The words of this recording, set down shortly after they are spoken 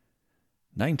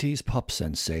90s pop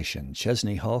sensation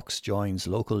Chesney Hawkes joins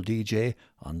local DJ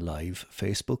on live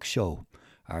Facebook show.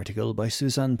 Article by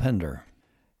Suzanne Pender.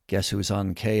 Guess who's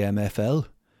on KMFL?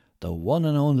 The one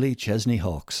and only Chesney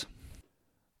Hawkes.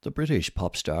 The British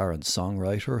pop star and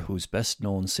songwriter whose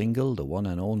best-known single, The One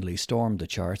and Only, stormed the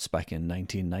charts back in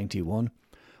 1991,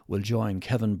 will join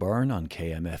Kevin Byrne on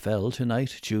KMFL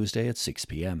tonight, Tuesday at 6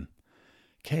 p.m.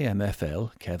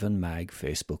 KMFL, Kevin Mag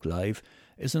Facebook Live,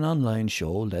 is an online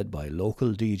show led by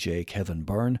local DJ Kevin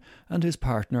Byrne and his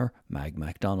partner Mag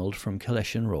MacDonald from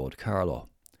Collection Road, Carlow.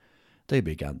 They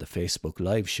began the Facebook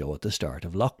Live show at the start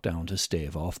of lockdown to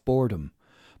stave off boredom,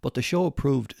 but the show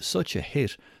proved such a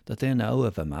hit that they now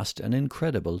have amassed an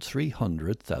incredible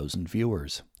 300,000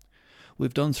 viewers.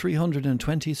 We've done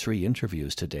 323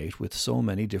 interviews to date with so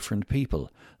many different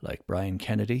people, like Brian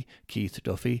Kennedy, Keith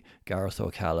Duffy, Gareth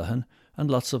O'Callaghan, and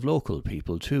lots of local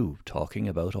people too, talking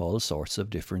about all sorts of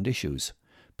different issues.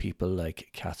 People like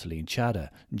Kathleen Chadha,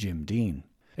 Jim Dean.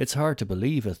 It's hard to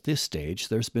believe at this stage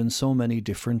there's been so many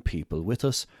different people with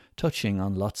us, touching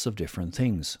on lots of different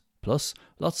things. Plus,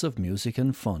 lots of music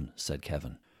and fun, said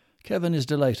Kevin. Kevin is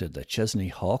delighted that Chesney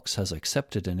Hawkes has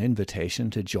accepted an invitation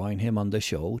to join him on the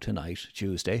show tonight,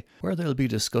 Tuesday, where they'll be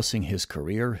discussing his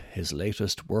career, his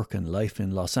latest work and life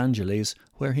in Los Angeles,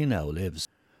 where he now lives.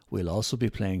 We'll also be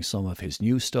playing some of his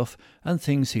new stuff and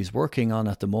things he's working on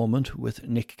at the moment with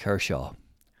Nick Kershaw.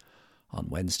 On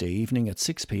Wednesday evening at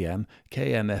 6 p.m,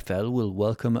 KMFL will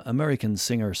welcome American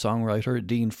singer-songwriter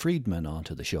Dean Friedman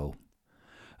onto the show.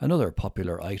 Another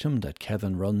popular item that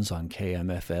Kevin runs on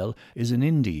KMFL is an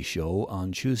indie show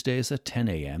on Tuesdays at 10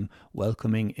 a.m,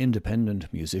 welcoming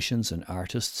independent musicians and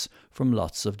artists from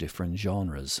lots of different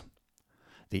genres.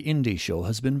 The indie show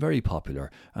has been very popular,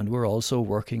 and we're also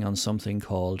working on something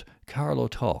called Carlow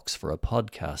Talks for a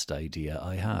podcast idea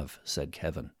I have, said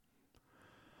Kevin.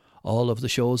 All of the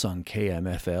shows on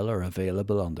KMFL are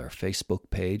available on their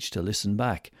Facebook page to listen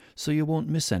back, so you won't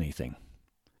miss anything.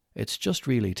 It's just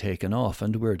really taken off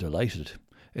and we're delighted.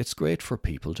 It's great for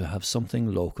people to have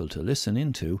something local to listen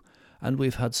into, and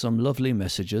we've had some lovely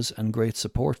messages and great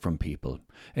support from people,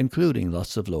 including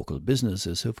lots of local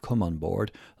businesses who've come on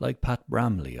board, like Pat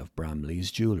Bramley of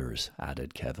Bramley's Jewellers,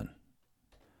 added Kevin.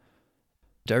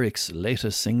 Derrick's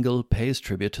latest single pays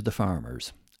tribute to the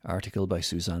farmers. Article by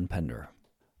Suzanne Pender.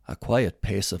 A quiet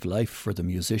pace of life for the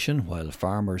musician while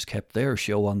farmers kept their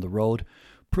show on the road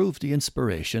proved the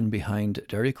inspiration behind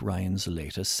Derrick Ryan's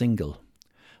latest single.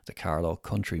 The Carlow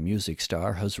country music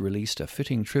star has released a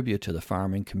fitting tribute to the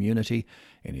farming community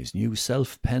in his new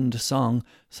self-penned song,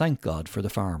 Thank God for the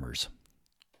Farmers.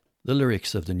 The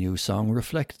lyrics of the new song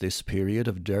reflect this period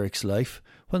of Derrick's life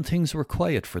when things were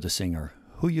quiet for the singer,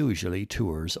 who usually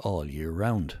tours all year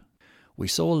round. We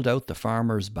sold out the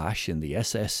Farmers' Bash in the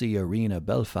SSE Arena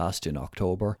Belfast in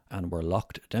October and were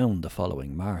locked down the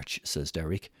following March, says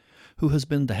Derrick, who has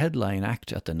been the headline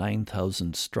act at the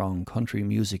 9,000-strong country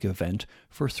music event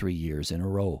for 3 years in a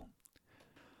row.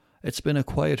 It's been a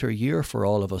quieter year for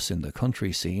all of us in the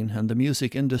country scene and the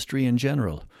music industry in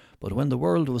general, but when the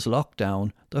world was locked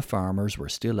down, the farmers were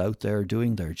still out there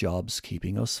doing their jobs,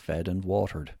 keeping us fed and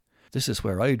watered. This is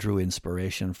where I drew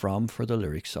inspiration from for the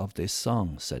lyrics of this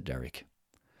song, said Derrick.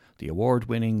 The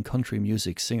award-winning country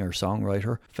music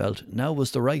singer-songwriter felt now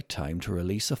was the right time to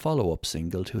release a follow-up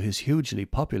single to his hugely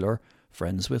popular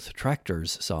Friends with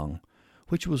Tractors song,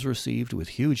 which was received with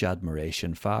huge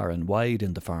admiration far and wide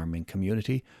in the farming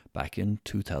community back in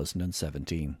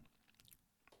 2017.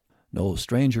 No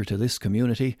stranger to this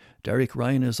community, Derrick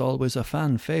Ryan is always a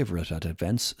fan favourite at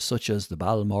events such as the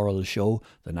Balmoral Show,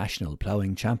 the National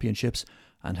Ploughing Championships,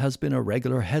 and has been a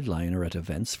regular headliner at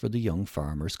events for the young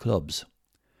farmers' clubs.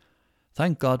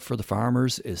 Thank God for the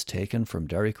Farmers is taken from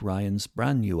Derrick Ryan's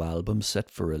brand new album set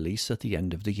for release at the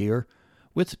end of the year,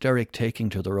 with Derrick taking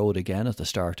to the road again at the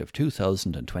start of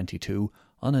 2022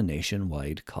 on a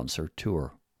nationwide concert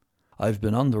tour. I've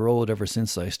been on the road ever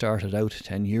since I started out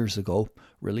 10 years ago,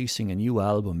 releasing a new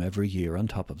album every year on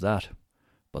top of that.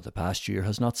 But the past year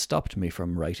has not stopped me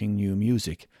from writing new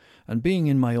music, and being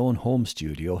in my own home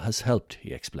studio has helped,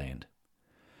 he explained.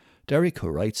 Derrick, who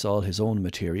writes all his own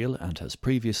material and has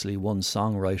previously won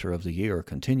Songwriter of the Year,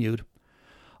 continued,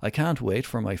 I can't wait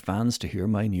for my fans to hear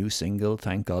my new single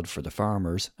Thank God for the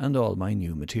Farmers and all my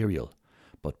new material,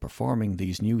 but performing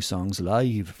these new songs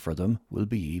live for them will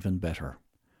be even better.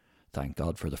 Thank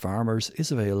God for the Farmers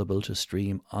is available to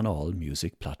stream on all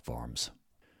music platforms.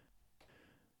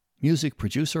 Music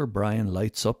producer Brian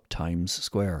lights up Times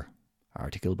Square.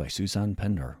 Article by Suzanne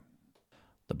Pender.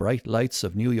 The bright lights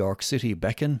of New York City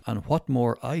beckon, and what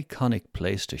more iconic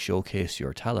place to showcase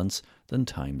your talents than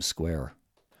Times Square?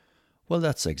 Well,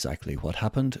 that's exactly what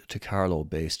happened to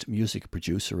Carlow-based music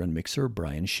producer and mixer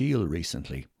Brian Shield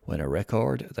recently, when a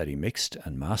record that he mixed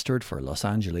and mastered for Los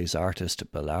Angeles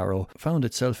artist Bolero found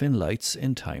itself in lights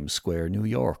in Times Square, New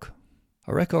York.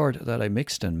 A record that I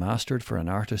mixed and mastered for an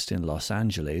artist in Los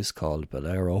Angeles called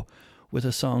Bolero, with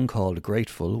a song called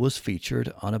Grateful, was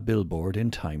featured on a billboard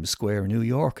in Times Square, New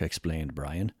York, explained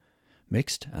Brian.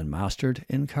 Mixed and mastered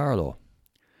in Carlow.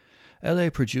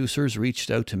 LA producers reached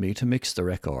out to me to mix the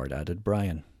record, added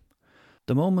Brian.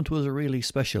 The moment was a really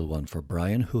special one for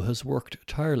Brian, who has worked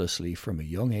tirelessly from a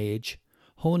young age,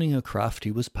 honing a craft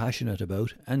he was passionate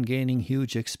about and gaining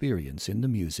huge experience in the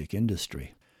music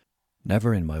industry.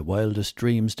 Never in my wildest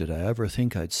dreams did I ever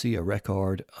think I'd see a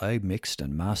record I mixed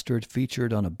and mastered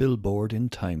featured on a billboard in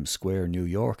Times Square, New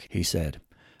York, he said,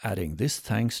 adding this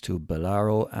thanks to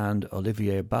Bolero and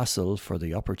Olivier Basel for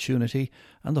the opportunity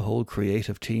and the whole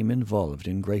creative team involved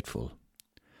in Grateful.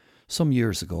 Some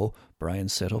years ago, Brian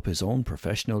set up his own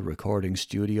professional recording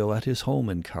studio at his home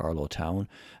in Carlow Town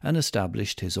and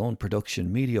established his own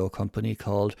production media company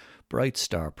called Bright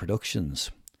Star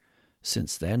Productions.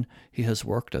 Since then, he has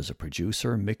worked as a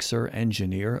producer, mixer,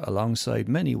 engineer alongside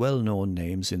many well-known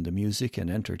names in the music and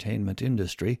entertainment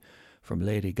industry, from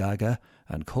Lady Gaga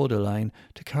and Codaline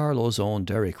to Carlow's own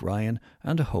Derek Ryan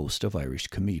and a host of Irish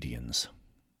comedians.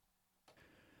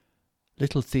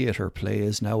 Little Theatre play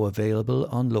is now available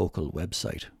on local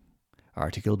website.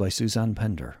 Article by Suzanne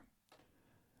Pender.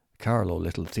 Carlow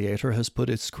Little Theatre has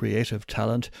put its creative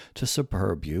talent to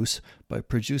superb use by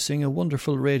producing a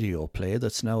wonderful radio play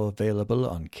that's now available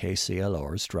on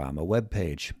KCLR's drama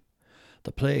webpage.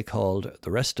 The play, called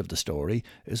The Rest of the Story,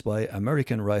 is by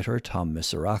American writer Tom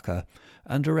Misaraka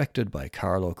and directed by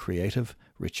Carlow creative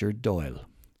Richard Doyle.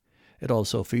 It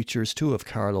also features two of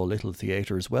Carlow Little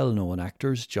Theatre's well-known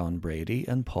actors, John Brady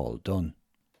and Paul Dunn.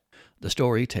 The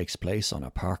story takes place on a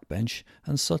park bench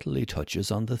and subtly touches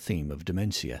on the theme of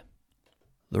dementia.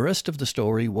 The Rest of the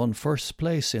Story won first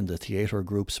place in the theatre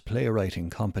group's playwriting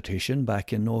competition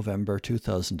back in November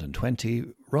 2020,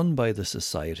 run by the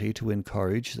Society to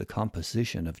encourage the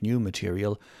composition of new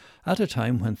material at a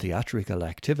time when theatrical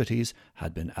activities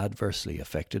had been adversely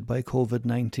affected by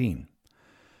COVID-19.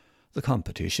 The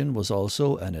competition was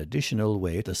also an additional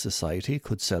way the Society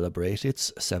could celebrate its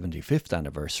 75th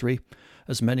anniversary,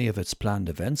 as many of its planned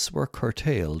events were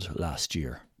curtailed last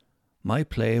year. My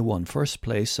play won first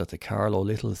place at the Carlow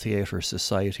Little Theatre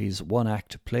Society's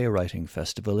one-act playwriting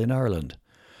festival in Ireland.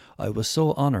 I was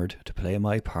so honoured to play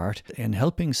my part in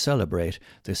helping celebrate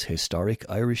this historic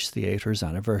Irish theatre's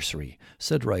anniversary,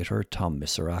 said writer Tom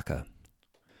Misaraka.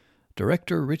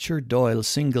 Director Richard Doyle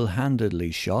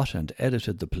single-handedly shot and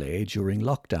edited the play during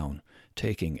lockdown,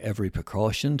 taking every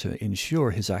precaution to ensure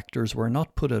his actors were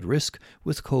not put at risk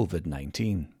with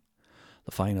COVID-19.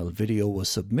 The final video was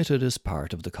submitted as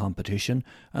part of the competition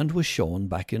and was shown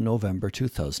back in November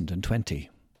 2020.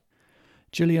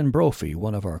 Gillian Brophy,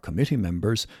 one of our committee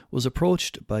members, was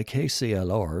approached by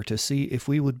KCLR to see if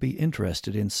we would be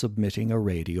interested in submitting a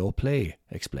radio play,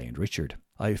 explained Richard.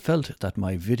 I felt that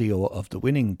my video of the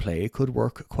winning play could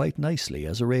work quite nicely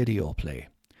as a radio play.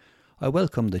 I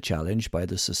welcome the challenge by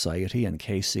the Society and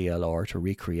KCLR to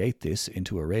recreate this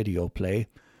into a radio play,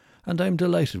 and I'm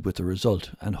delighted with the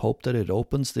result and hope that it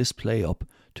opens this play up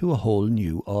to a whole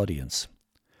new audience.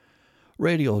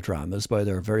 Radio dramas, by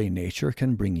their very nature,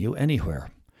 can bring you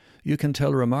anywhere. You can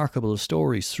tell remarkable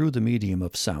stories through the medium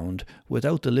of sound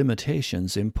without the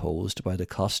limitations imposed by the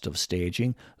cost of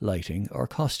staging, lighting or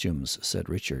costumes, said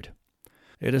Richard.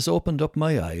 It has opened up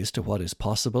my eyes to what is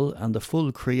possible and the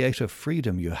full creative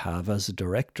freedom you have as a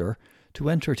director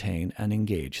to entertain and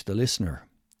engage the listener.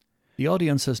 The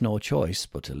audience has no choice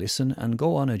but to listen and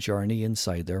go on a journey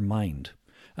inside their mind,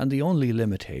 and the only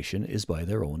limitation is by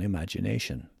their own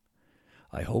imagination.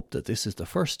 I hope that this is the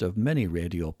first of many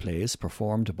radio plays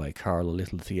performed by Carlow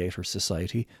Little Theatre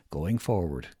Society going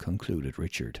forward, concluded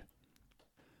Richard.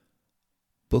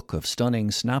 Book of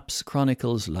Stunning Snaps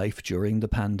chronicles life during the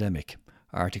pandemic.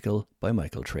 Article by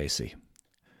Michael Tracy.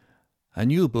 A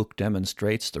new book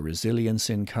demonstrates the resilience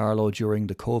in Carlow during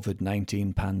the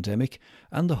COVID-19 pandemic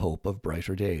and the hope of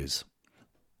brighter days.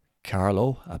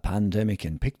 Carlow, A Pandemic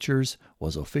in Pictures,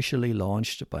 was officially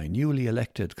launched by newly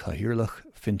elected Cathaoirleach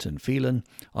Fintan Phelan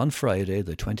on Friday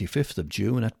the 25th of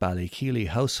June at Ballykeely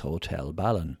House Hotel,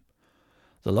 Ballin.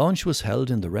 The launch was held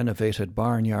in the renovated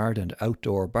barnyard and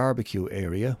outdoor barbecue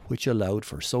area, which allowed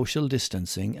for social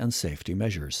distancing and safety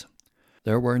measures.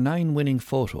 There were 9 winning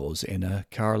photos in a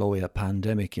Carlow A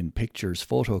Pandemic in Pictures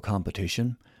photo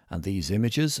competition, and these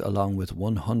images, along with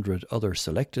 100 other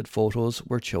selected photos,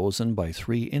 were chosen by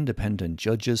 3 independent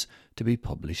judges to be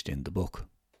published in the book.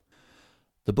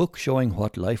 The book showing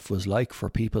what life was like for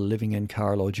people living in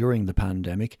Carlow during the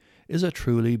pandemic is a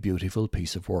truly beautiful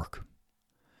piece of work.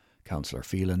 Councillor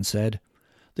Phelan said,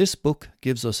 "This book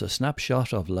gives us a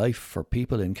snapshot of life for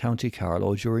people in County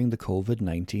Carlow during the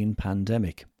COVID-19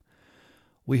 pandemic.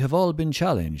 We have all been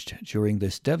challenged during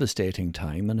this devastating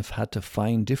time and have had to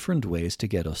find different ways to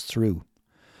get us through.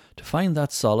 To find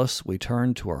that solace, we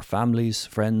turn to our families,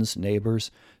 friends,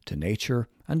 neighbours, to nature,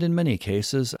 and in many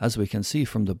cases, as we can see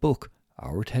from the book,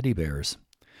 our teddy bears.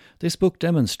 This book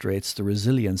demonstrates the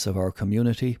resilience of our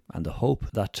community and the hope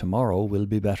that tomorrow will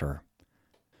be better."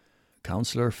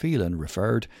 Councillor Phelan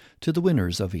referred to the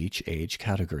winners of each age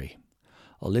category.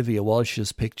 Olivia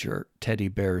Walsh's picture, Teddy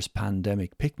Bear's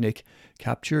Pandemic Picnic,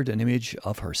 captured an image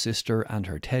of her sister and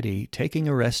her teddy taking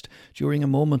a rest during a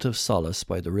moment of solace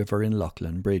by the river in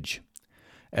Loughlin Bridge.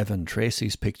 Evan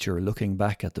Tracy's picture, Looking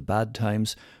Back at the Bad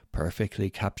Times, perfectly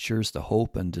captures the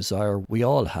hope and desire we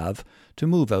all have to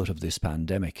move out of this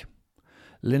pandemic.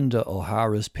 Linda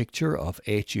O'Hara's picture of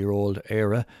 8-year-old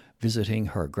Eira visiting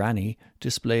her granny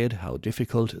displayed how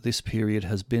difficult this period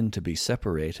has been to be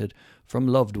separated from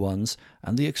loved ones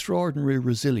and the extraordinary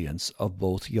resilience of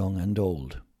both young and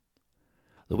old.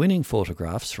 The winning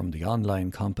photographs from the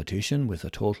online competition, with a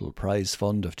total prize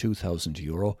fund of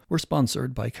 €2,000, were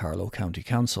sponsored by Carlow County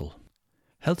Council.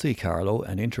 Healthy Carlow,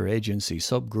 an interagency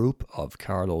subgroup of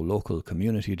Carlow Local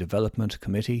Community Development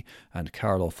Committee and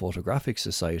Carlow Photographic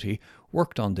Society,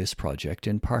 worked on this project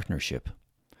in partnership.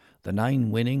 The 9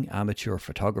 winning amateur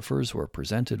photographers were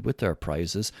presented with their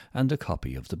prizes and a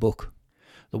copy of the book.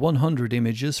 The 100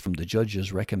 images from the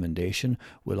judges' recommendation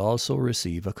will also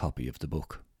receive a copy of the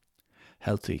book.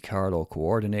 Healthy Carlow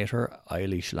coordinator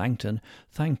Eilish Langton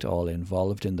thanked all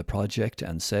involved in the project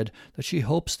and said that she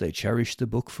hopes they cherish the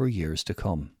book for years to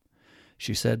come.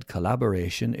 She said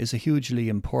collaboration is a hugely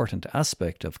important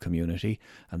aspect of community,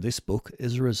 and this book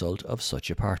is a result of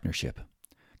such a partnership.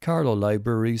 Carlow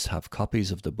libraries have copies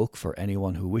of the book for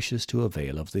anyone who wishes to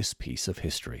avail of this piece of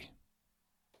history.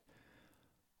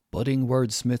 Budding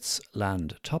wordsmiths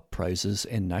land top prizes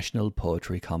in National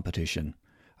Poetry Competition.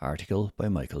 Article by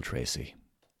Michael Tracy.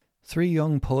 3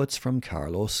 young poets from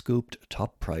Carlow scooped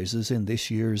top prizes in this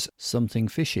year's Something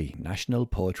Fishy National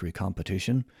Poetry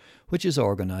Competition, which is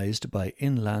organised by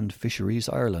Inland Fisheries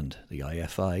Ireland, the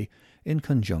IFI, in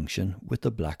conjunction with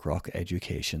the Blackrock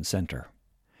Education Centre.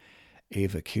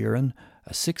 Ava Kieran,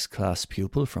 a 6th class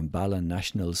pupil from Ballin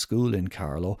National School in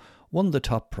Carlow, won the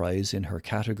top prize in her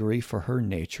category for her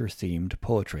nature-themed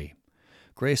poetry.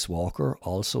 Grace Walker,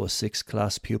 also a 6th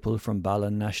class pupil from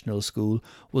Ballin National School,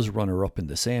 was runner-up in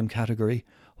the same category,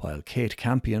 while Kate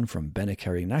Campion from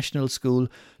Bennekerry National School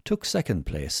took 2nd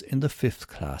place in the 5th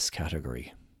class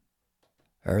category.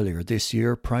 Earlier this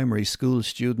year, primary school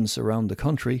students around the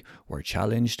country were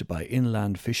challenged by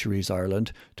Inland Fisheries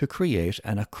Ireland to create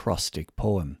an acrostic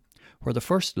poem, where the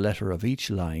first letter of each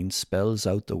line spells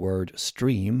out the word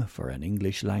stream for an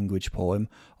English language poem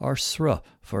or sra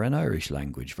for an Irish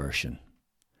language version.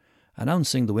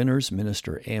 Announcing the winners,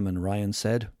 Minister Eamon Ryan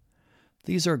said,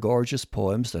 "These are gorgeous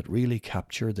poems that really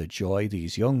capture the joy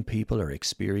these young people are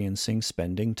experiencing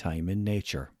spending time in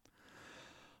nature.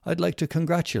 I'd like to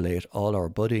congratulate all our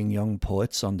budding young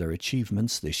poets on their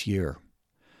achievements this year.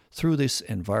 Through this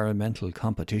environmental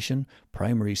competition,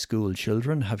 primary school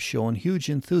children have shown huge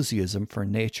enthusiasm for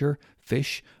nature,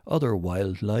 fish, other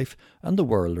wildlife, and the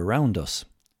world around us.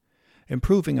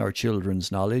 Improving our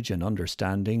children's knowledge and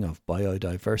understanding of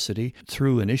biodiversity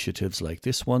through initiatives like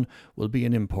this one will be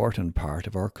an important part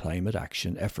of our climate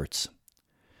action efforts."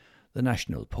 The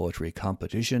National Poetry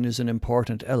Competition is an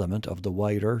important element of the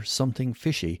wider Something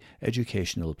Fishy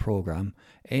educational programme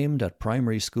aimed at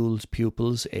primary school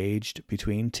pupils aged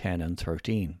between 10 and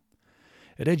 13.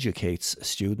 It educates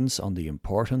students on the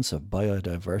importance of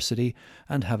biodiversity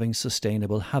and having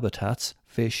sustainable habitats,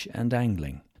 fish and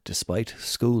angling. Despite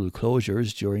school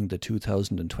closures during the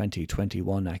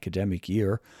 2020-21 academic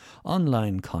year,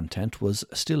 online content was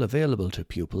still available to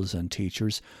pupils and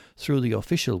teachers through the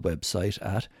official website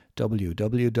at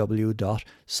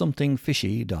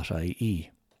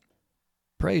www.somethingfishy.ie.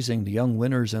 Praising the young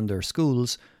winners and their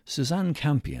schools, Suzanne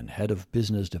Campion, Head of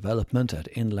Business Development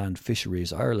at Inland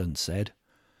Fisheries Ireland, said,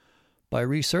 "By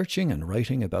researching and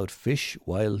writing about fish,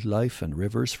 wildlife and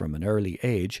rivers from an early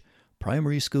age,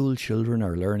 primary school children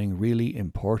are learning really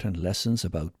important lessons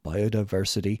about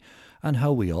biodiversity and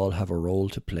how we all have a role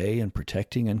to play in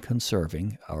protecting and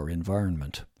conserving our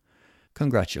environment.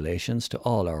 Congratulations to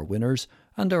all our winners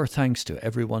and our thanks to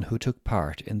everyone who took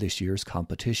part in this year's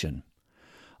competition.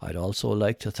 I'd also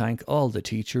like to thank all the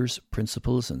teachers,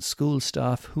 principals and school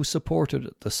staff who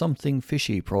supported the Something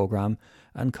Fishy programme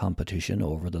and competition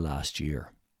over the last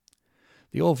year.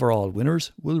 The overall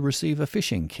winners will receive a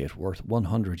fishing kit worth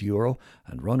 €100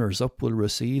 and runners-up will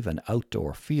receive an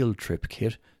outdoor field trip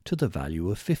kit to the value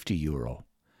of €50.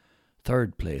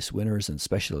 Third place winners and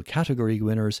special category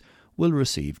winners will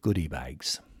receive goodie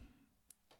bags.